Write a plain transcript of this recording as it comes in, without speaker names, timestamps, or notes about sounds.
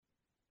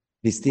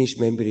Distinși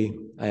membri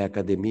ai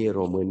Academiei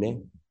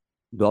Române,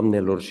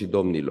 doamnelor și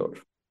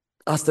domnilor,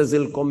 astăzi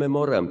îl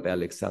comemorăm pe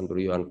Alexandru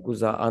Ioan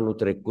Cuza. Anul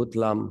trecut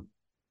l-am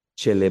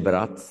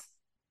celebrat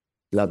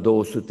la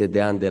 200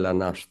 de ani de la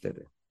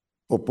naștere.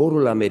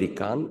 Poporul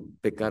american,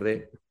 pe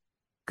care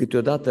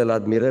câteodată îl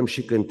admirăm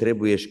și când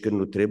trebuie și când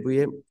nu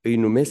trebuie, îi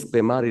numesc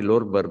pe marii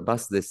lor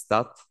bărbați de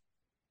stat,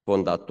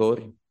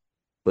 fondatori,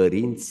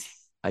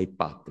 părinți ai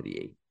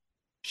patriei.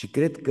 Și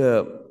cred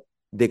că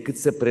decât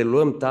să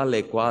preluăm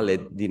tale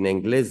coale din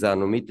engleză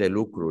anumite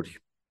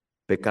lucruri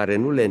pe care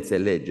nu le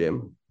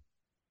înțelegem,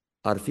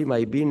 ar fi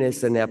mai bine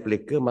să ne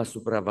aplecăm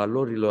asupra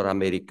valorilor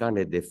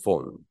americane de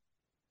fond.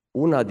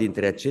 Una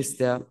dintre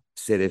acestea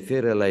se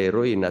referă la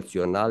eroii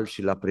naționali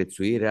și la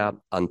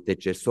prețuirea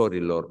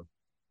antecesorilor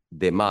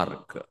de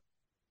marcă.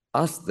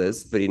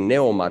 Astăzi, prin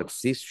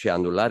neomarxism și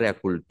anularea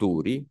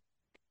culturii,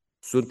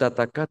 sunt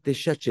atacate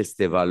și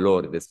aceste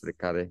valori despre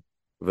care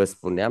vă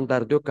spuneam,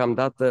 dar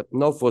deocamdată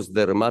nu au fost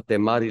dărâmate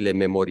marile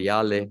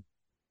memoriale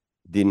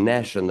din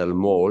National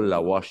Mall la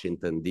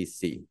Washington,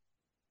 D.C.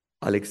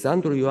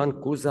 Alexandru Ioan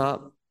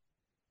Cuza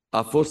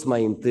a fost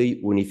mai întâi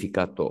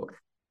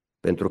unificator,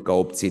 pentru că a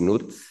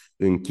obținut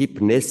în chip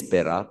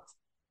nesperat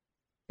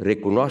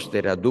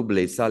recunoașterea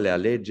dublei sale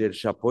alegeri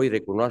și apoi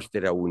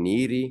recunoașterea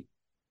unirii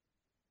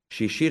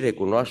și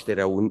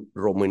recunoașterea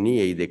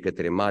României de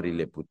către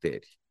marile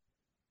puteri.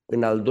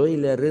 În al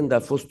doilea rând a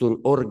fost un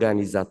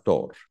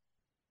organizator,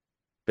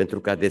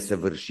 pentru că a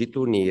desăvârșit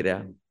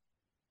unirea,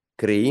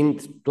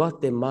 creând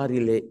toate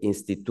marile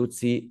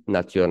instituții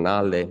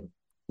naționale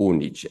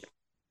unice.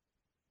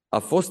 A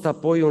fost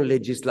apoi un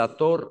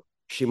legislator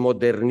și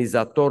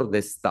modernizator de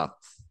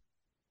stat,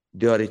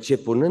 deoarece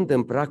punând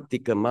în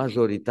practică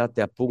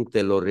majoritatea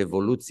punctelor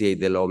Revoluției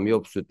de la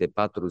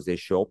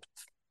 1848,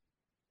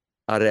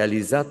 a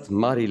realizat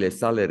marile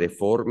sale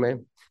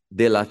reforme,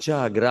 de la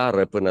cea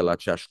agrară până la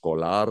cea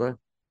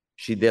școlară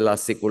și de la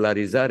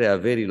secularizarea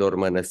averilor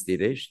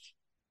mănăstirești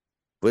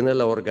până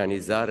la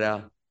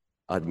organizarea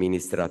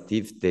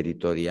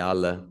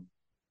administrativ-teritorială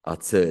a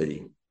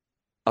țării.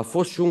 A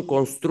fost și un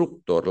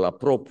constructor la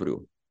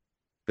propriu,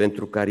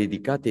 pentru că a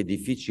ridicat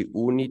edificii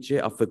unice,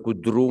 a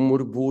făcut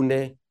drumuri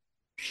bune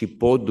și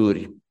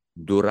poduri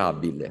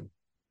durabile.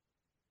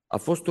 A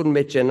fost un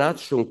mecenat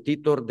și un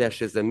ctitor de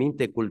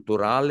așezăminte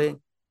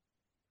culturale,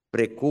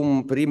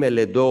 precum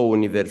primele două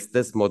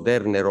universități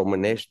moderne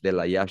românești de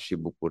la Iași și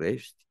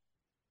București,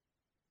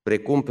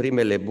 precum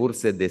primele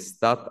burse de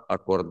stat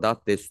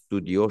acordate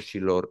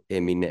studioșilor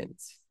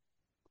eminenți.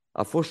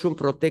 A fost și un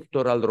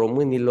protector al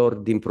românilor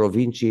din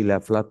provinciile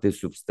aflate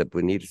sub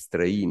stăpâniri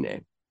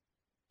străine,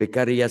 pe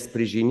care i-a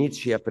sprijinit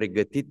și i-a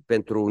pregătit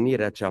pentru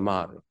unirea cea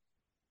mare.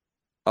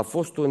 A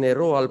fost un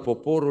erou al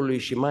poporului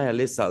și mai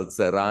ales al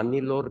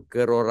țăranilor,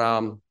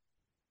 cărora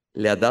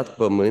le-a dat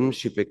pământ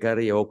și pe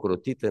care i-a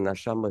ocrotit în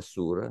așa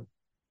măsură,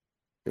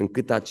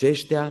 încât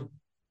aceștia,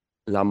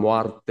 la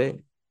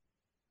moarte,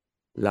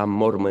 la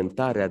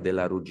mormântarea de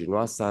la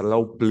Ruginoasa,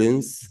 l-au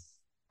plâns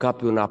ca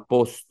pe un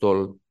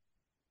apostol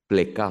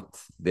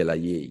plecat de la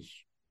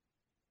ei.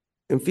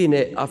 În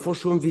fine, a fost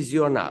și un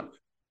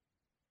vizionar,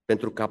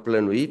 pentru că a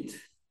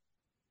plănuit,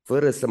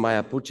 fără să mai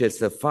apuce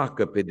să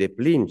facă pe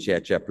deplin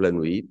ceea ce a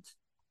plănuit,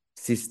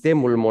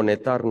 sistemul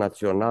monetar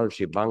național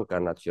și Banca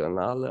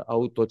Națională,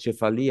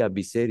 autocefalia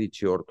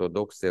Bisericii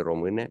Ortodoxe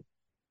Române,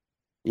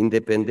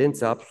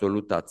 independența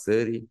absolută a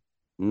țării,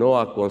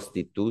 noua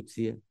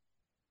Constituție,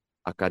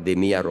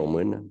 Academia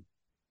Română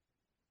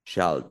și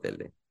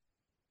altele.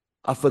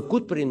 A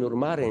făcut, prin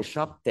urmare, în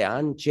 7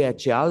 ani ceea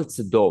ce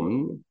alți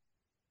domni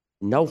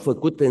n-au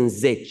făcut în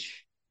 10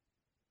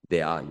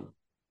 de ani.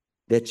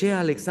 De aceea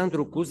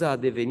Alexandru Cuza a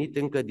devenit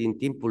încă din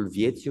timpul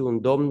vieții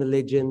un domn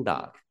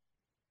legendar,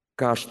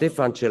 ca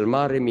Ștefan cel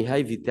Mare,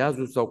 Mihai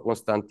Viteazu sau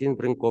Constantin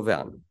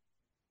Brâncoveanu.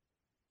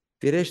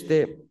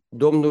 Firește,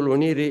 domnul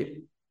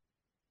Unirii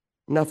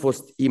n-a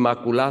fost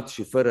imaculat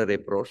și fără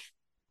reproș,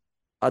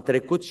 a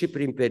trecut și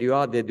prin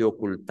perioade de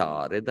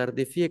ocultare, dar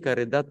de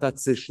fiecare dată a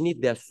țâșnit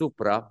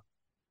deasupra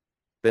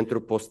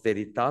pentru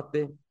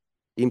posteritate,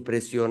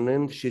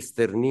 impresionând și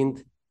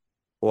stârnind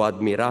o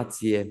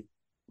admirație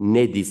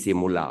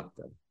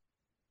nedisimulată.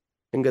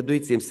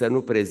 Îngăduiți-mi să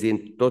nu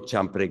prezint tot ce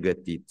am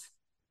pregătit.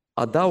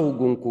 Adaug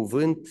un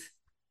cuvânt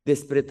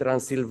despre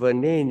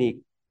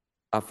transilvanenii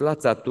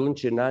aflați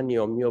atunci în anii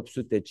 1856-1859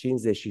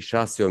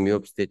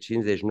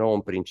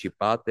 în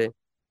Principate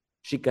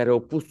și care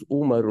au pus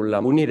umărul la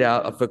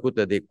unirea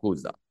făcută de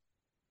Cuza.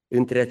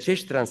 Între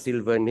acești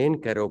transilvaneni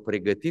care au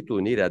pregătit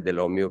unirea de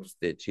la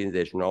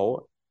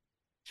 1859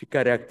 și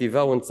care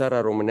activau în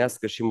țara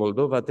românească și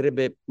Moldova,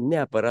 trebuie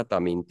neapărat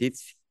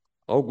amintiți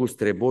August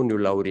Treboniu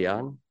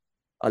Laurian,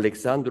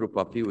 Alexandru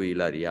Papiu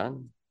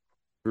Ilarian,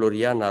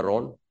 Florian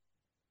Aron,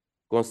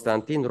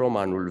 Constantin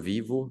Romanul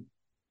Vivu,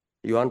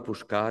 Ioan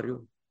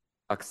Pușcariu,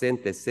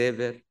 Axente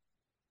Sever,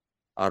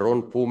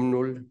 Aron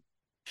Pumnul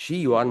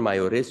și Ioan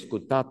Maiorescu,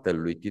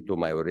 tatăl lui Titu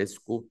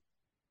Maiorescu,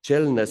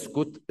 cel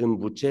născut în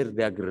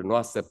Bucerdea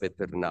Grânoasă pe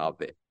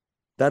Târnave.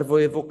 Dar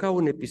voi evoca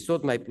un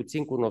episod mai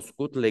puțin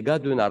cunoscut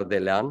legat de un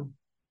ardelean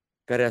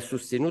care a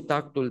susținut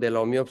actul de la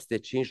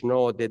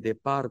 1859 de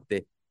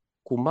departe,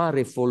 cu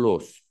mare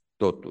folos,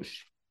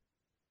 totuși.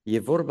 E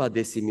vorba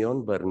de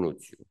Simeon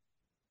Bărnuțiu,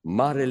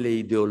 marele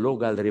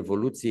ideolog al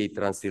Revoluției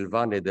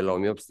Transilvane de la 1848-49,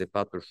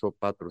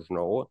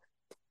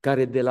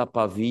 care de la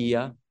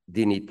Pavia,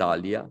 din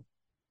Italia,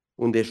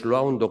 unde își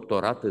lua un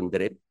doctorat în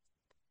drept,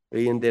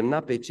 îi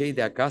îndemna pe cei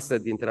de acasă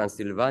din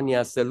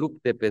Transilvania să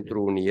lupte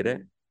pentru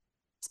unire,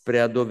 spre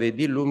a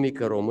dovedi lumii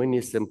că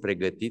românii sunt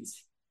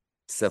pregătiți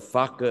să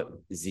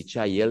facă,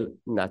 zicea el,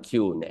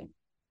 națiune,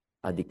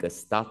 adică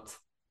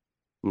stat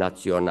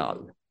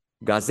național.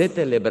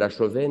 Gazetele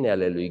brașovene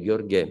ale lui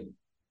Gheorghe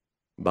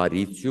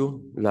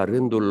Barițiu, la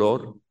rândul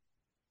lor,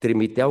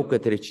 trimiteau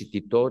către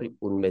cititori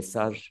un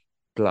mesaj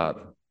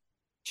clar.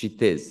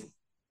 Citez: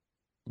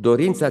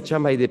 dorința cea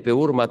mai de pe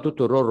urma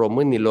tuturor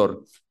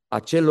românilor, a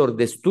celor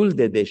destul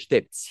de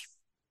deștepți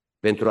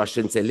pentru a-și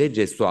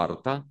înțelege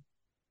soarta,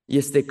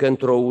 este că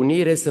într-o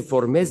unire să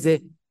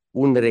formeze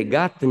un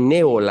regat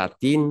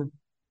neolatin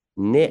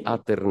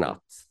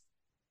neatârnat.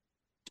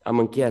 Am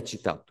încheiat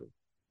citatul.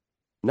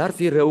 N-ar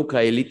fi rău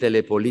ca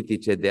elitele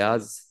politice de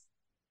azi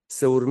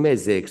să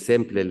urmeze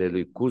exemplele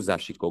lui Cuza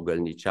și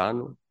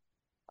Cogălnicianu,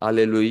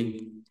 ale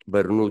lui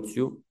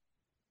Bărnuțiu,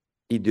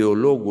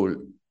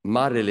 ideologul,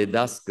 marele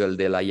dascăl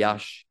de la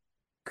Iași,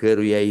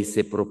 căruia îi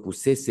se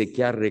propusese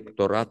chiar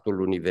rectoratul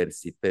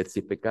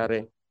universității, pe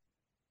care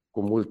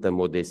cu multă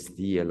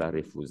modestie l-a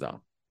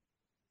refuzat.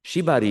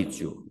 Și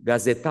Barițiu,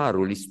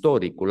 gazetarul,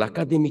 istoricul,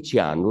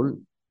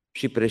 academicianul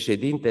și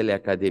președintele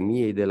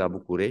Academiei de la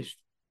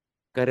București,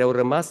 care au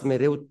rămas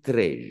mereu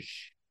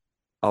treji,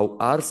 au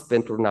ars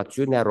pentru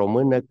națiunea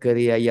română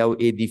căreia i-au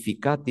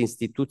edificat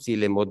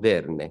instituțiile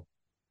moderne.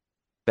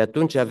 Pe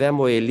atunci aveam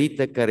o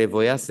elită care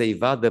voia să-i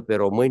vadă pe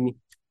români,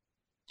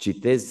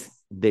 citez,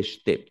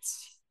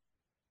 deștepți,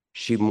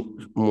 și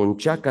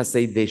muncea ca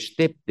să-i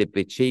deștepte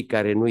pe cei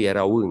care nu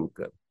erau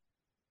încă.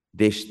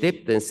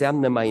 Deștept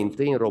înseamnă mai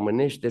întâi în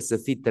românește să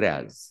fii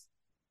treaz,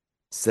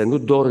 să nu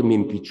dormi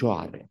în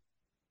picioare,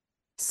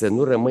 să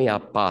nu rămâi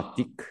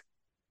apatic,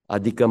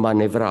 adică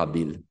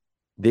manevrabil.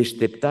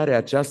 Deșteptarea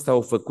aceasta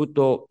au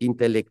făcut-o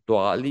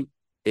intelectualii,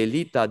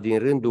 elita din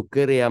rândul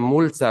căreia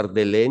mulți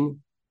ardeleni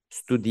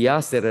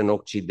studiaseră în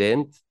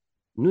Occident,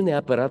 nu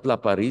neapărat la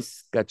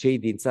Paris, ca cei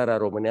din țara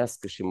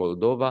românească și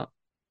Moldova,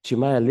 ci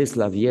mai ales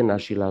la Viena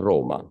și la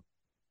Roma.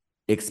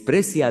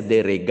 Expresia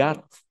de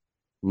regat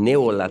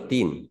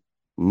neolatin,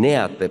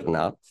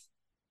 neatârnat,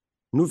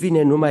 nu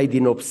vine numai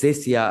din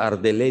obsesia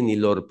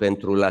ardelenilor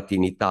pentru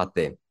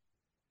latinitate,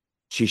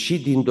 ci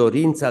și din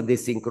dorința de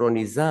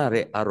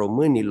sincronizare a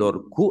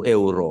românilor cu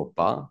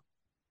Europa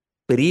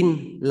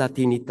prin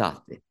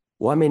latinitate.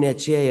 Oamenii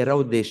aceia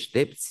erau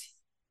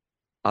deștepți,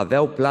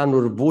 aveau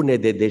planuri bune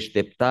de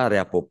deșteptare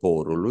a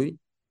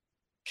poporului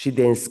și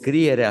de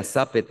înscrierea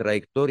sa pe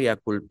traiectoria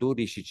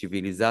culturii și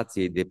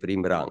civilizației de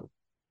prim rang.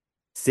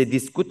 Se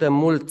discută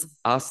mult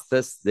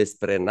astăzi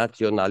despre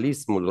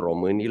naționalismul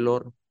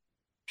românilor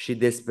și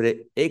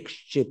despre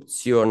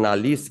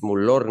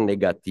excepționalismul lor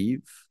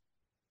negativ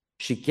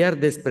și chiar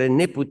despre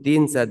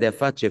neputința de a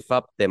face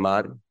fapte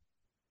mari,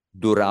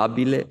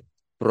 durabile,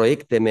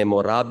 proiecte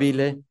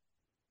memorabile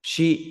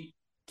și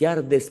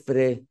chiar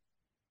despre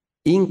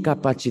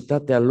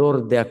incapacitatea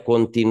lor de a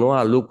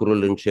continua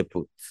lucrul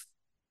început.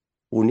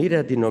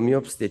 Unirea din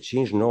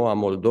 1859 a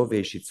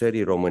Moldovei și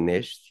țării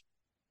românești,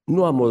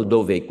 nu a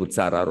Moldovei cu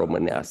țara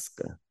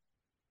românească,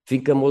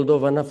 fiindcă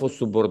Moldova n-a fost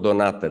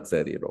subordonată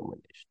țării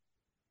românești,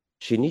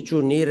 și nici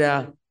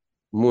unirea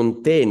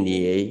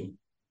Munteniei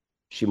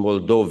și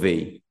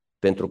Moldovei,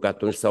 pentru că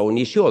atunci s-a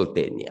unit și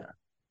Oltenia.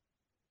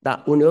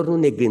 Dar uneori nu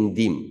ne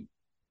gândim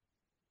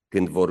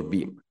când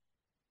vorbim.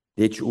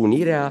 Deci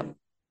unirea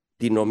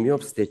din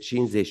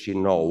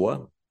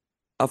 1859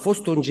 a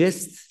fost un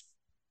gest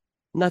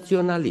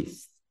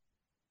naționalist.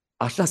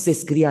 Așa se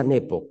scria în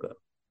epocă,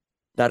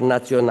 dar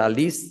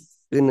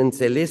naționalist în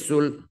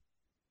înțelesul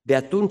de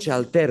atunci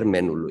al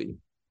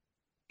termenului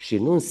și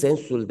nu în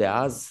sensul de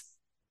azi,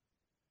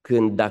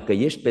 când dacă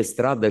ești pe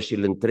stradă și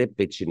îl întrebi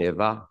pe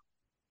cineva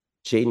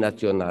ce-i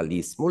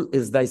naționalismul,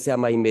 îți dai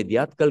seama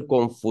imediat că îl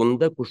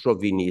confundă cu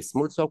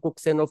șovinismul sau cu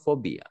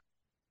xenofobia.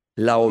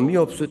 La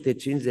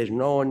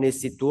 1859 ne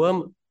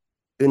situăm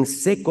în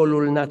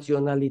secolul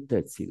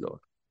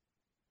naționalităților,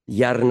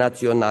 iar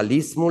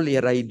naționalismul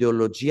era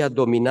ideologia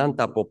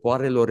dominantă a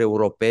popoarelor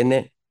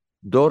europene,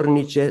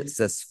 dornice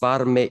să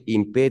sfarme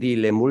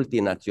imperiile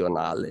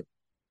multinaționale,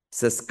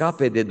 să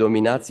scape de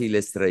dominațiile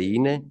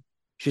străine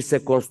și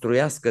să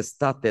construiască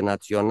state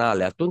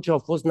naționale. Atunci au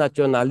fost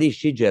naționaliști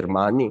și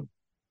germanii,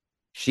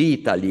 și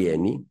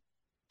italienii,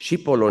 și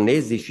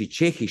polonezii, și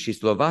cehii, și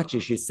slovacii,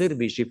 și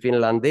sârbii, și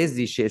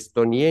finlandezii, și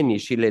estonienii,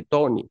 și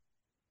letonii.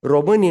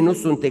 Românii nu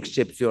sunt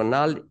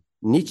excepționali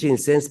nici în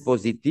sens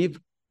pozitiv,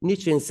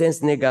 nici în sens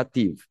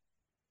negativ,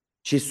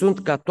 ci sunt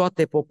ca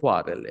toate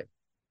popoarele.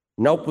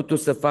 N-au putut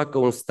să facă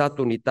un stat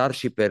unitar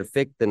și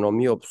perfect în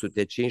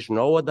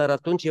 1859, dar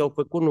atunci i-au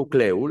făcut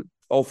nucleul,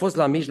 au fost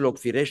la mijloc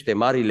firește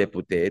marile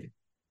puteri,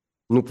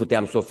 Nu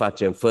puteam să o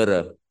facem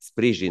fără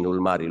sprijinul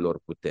marilor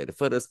puteri,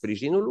 fără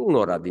sprijinul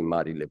unora din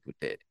marile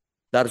puteri.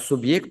 Dar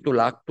subiectul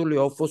actului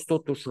au fost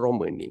totuși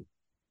românii,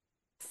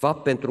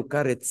 fapt pentru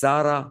care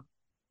țara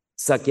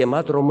s-a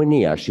chemat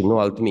România și nu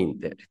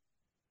altminteri.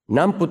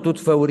 N-am putut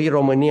făuri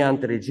România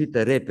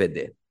întregită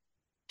repede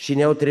și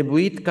ne-au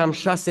trebuit cam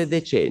 6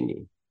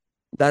 decenii,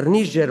 dar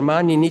nici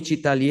germanii, nici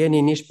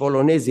italienii, nici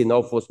polonezii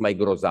n-au fost mai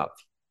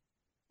grozavi.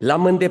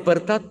 L-am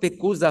îndepărtat pe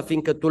Cuza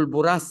fiindcă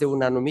tulburase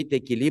un anumit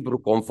echilibru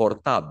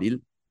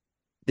confortabil,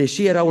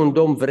 deși era un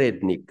domn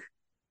vrednic,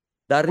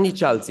 dar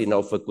nici alții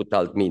n-au făcut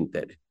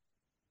altminteri.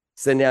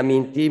 Să ne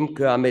amintim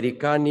că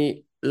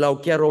americanii l-au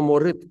chiar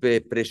omorât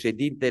pe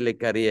președintele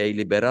care i-a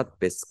eliberat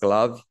pe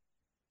sclavi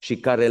și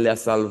care le-a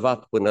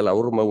salvat până la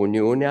urmă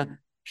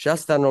Uniunea, și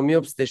asta în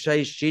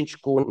 1865,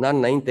 cu un an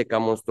înainte ca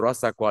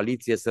monstruoasa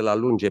coaliție să-l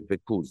alunge pe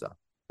Cuza.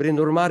 Prin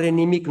urmare,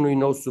 nimic nu-i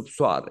nou sub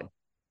soare.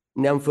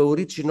 Ne-am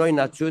făurit și noi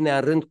națiunea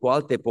în rând cu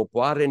alte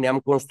popoare, ne-am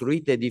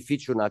construit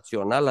edificiul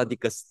național,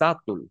 adică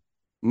statul,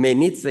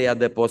 menit să-i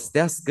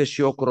adăpostească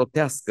și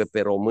ocrotească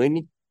pe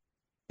români,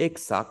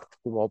 exact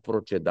cum au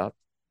procedat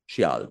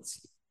și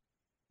alții.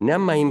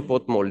 Ne-am mai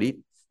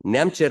împotmolit,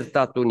 ne-am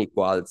certat unii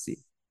cu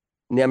alții,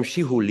 ne-am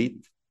și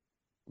hulit,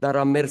 dar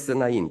am mers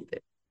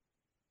înainte.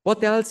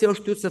 Poate alții au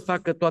știut să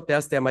facă toate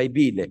astea mai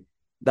bine,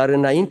 dar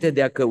înainte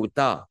de a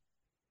căuta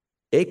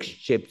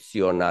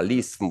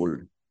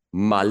excepționalismul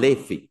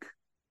malefic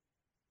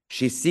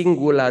și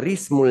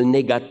singularismul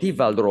negativ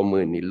al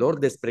românilor,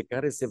 despre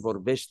care se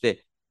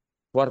vorbește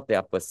foarte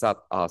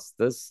apăsat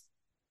astăzi,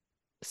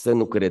 să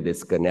nu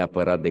credeți că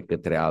neapărat de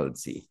către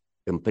alții,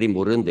 în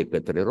primul rând de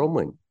către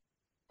români.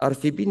 Ar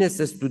fi bine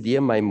să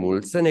studiem mai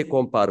mult, să ne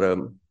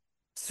comparăm,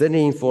 să ne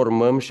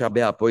informăm și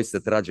abia apoi să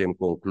tragem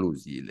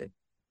concluziile.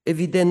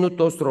 Evident, nu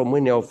toți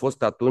românii au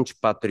fost atunci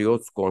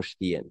patrioți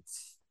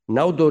conștienți.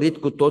 N-au dorit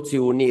cu toții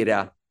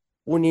unirea.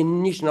 Unii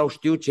nici n-au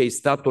știut ce-i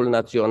statul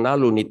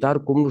național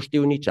unitar, cum nu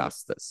știu nici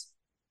astăzi.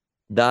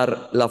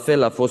 Dar la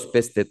fel a fost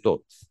peste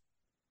tot.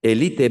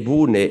 Elite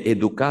bune,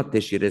 educate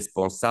și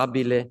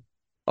responsabile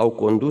au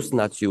condus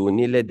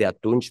națiunile de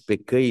atunci pe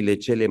căile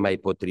cele mai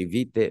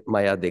potrivite,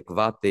 mai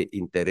adecvate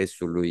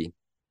interesului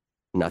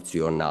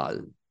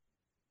național.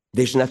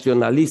 Deci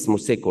naționalismul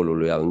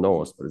secolului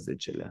al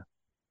XIX-lea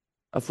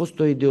a fost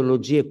o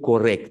ideologie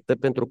corectă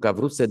pentru că a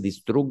vrut să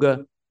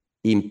distrugă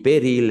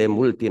imperiile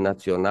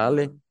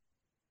multinaționale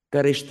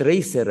care își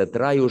trăiseră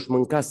traiul, își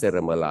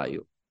mâncaseră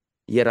mălaiul.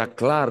 Era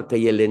clar că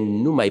ele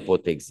nu mai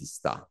pot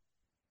exista.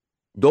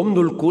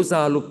 Domnul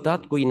Cuza a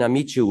luptat cu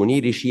inamicii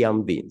unirii și i-a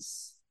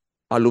învins.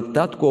 A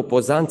luptat cu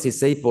opozanții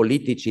săi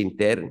politici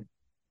interni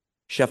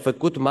și a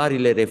făcut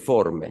marile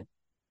reforme.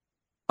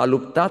 A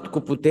luptat cu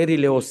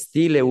puterile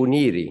ostile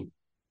unirii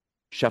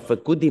și a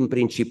făcut din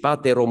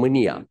Principate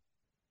România.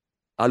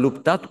 A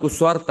luptat cu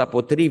soarta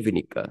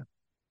potrivnică,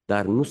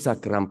 dar nu s-a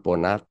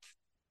cramponat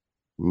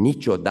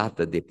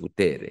niciodată de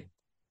putere.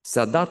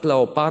 S-a dat la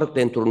o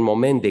parte într-un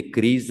moment de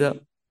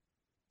criză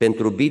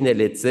pentru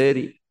binele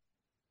țării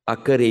a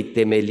cărei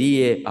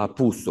temelie a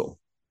pus-o.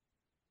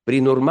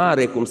 Prin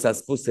urmare, cum s-a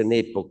spus în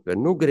epocă,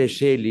 nu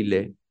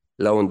greșelile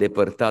l-au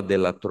îndepărtat de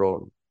la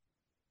tron,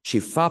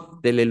 ci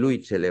faptele lui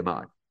cele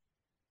mari.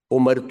 O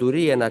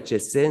mărturie în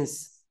acest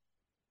sens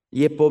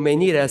e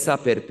pomenirea sa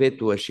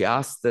perpetuă și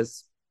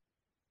astăzi,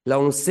 la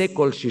un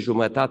secol și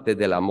jumătate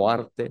de la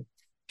moarte,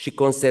 și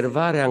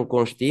conservarea în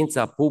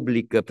conștiința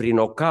publică prin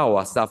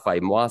ocaua sa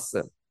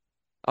faimoasă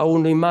a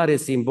unui mare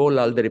simbol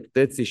al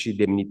dreptății și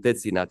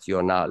demnității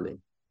naționale.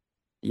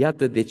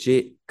 Iată de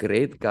ce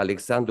cred că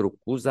Alexandru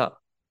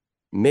Cuza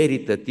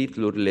merită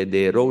titlurile de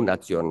erou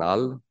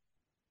național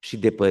și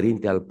de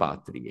părinte al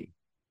patriei.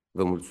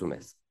 Vă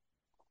mulțumesc!